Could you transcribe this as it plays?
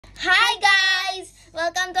Hi guys!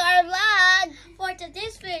 Welcome to our vlog! For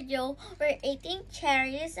today's video, we're eating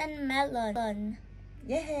cherries and melon.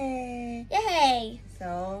 Yay! Yay!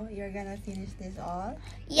 So, you're gonna finish this all?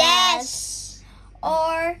 Yes!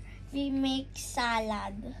 Or we make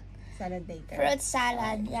salad. Salad later. Fruit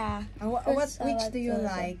salad, yeah. Which do you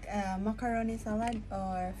like? Macaroni salad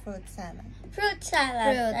or fruit salad? Fruit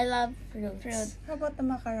salad. I love fruits. How about the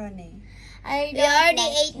macaroni? We already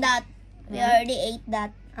ate that. We already ate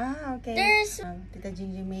that. Ah, okay. There's... Tita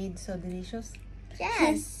Gingy made so delicious.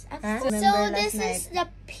 Yes. Huh? So this is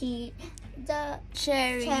the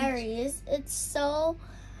cherries. It's so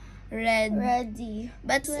ready.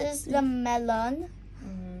 But this is the melon.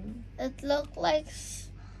 It looked like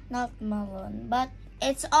not melon, but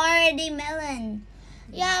it's already melon.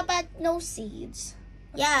 Yeah, but no seeds.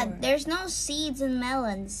 Yeah, there's no seeds in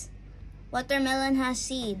melons. Watermelon has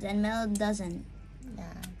seeds and melon doesn't.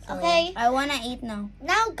 Yeah. So, okay, I wanna eat now.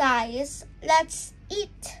 Now, guys, let's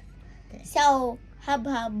eat. Okay. So, hub.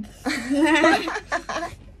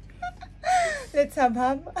 Let's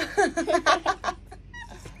hub.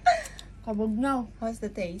 Kabugnaw. How's the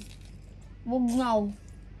taste? Bugnaw.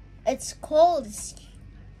 It's cold.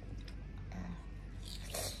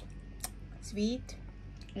 Sweet?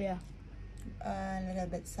 Yeah. A little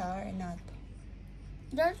bit sour or not?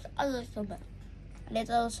 There's a little bit. A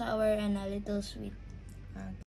little sour and a little sweet. Okay.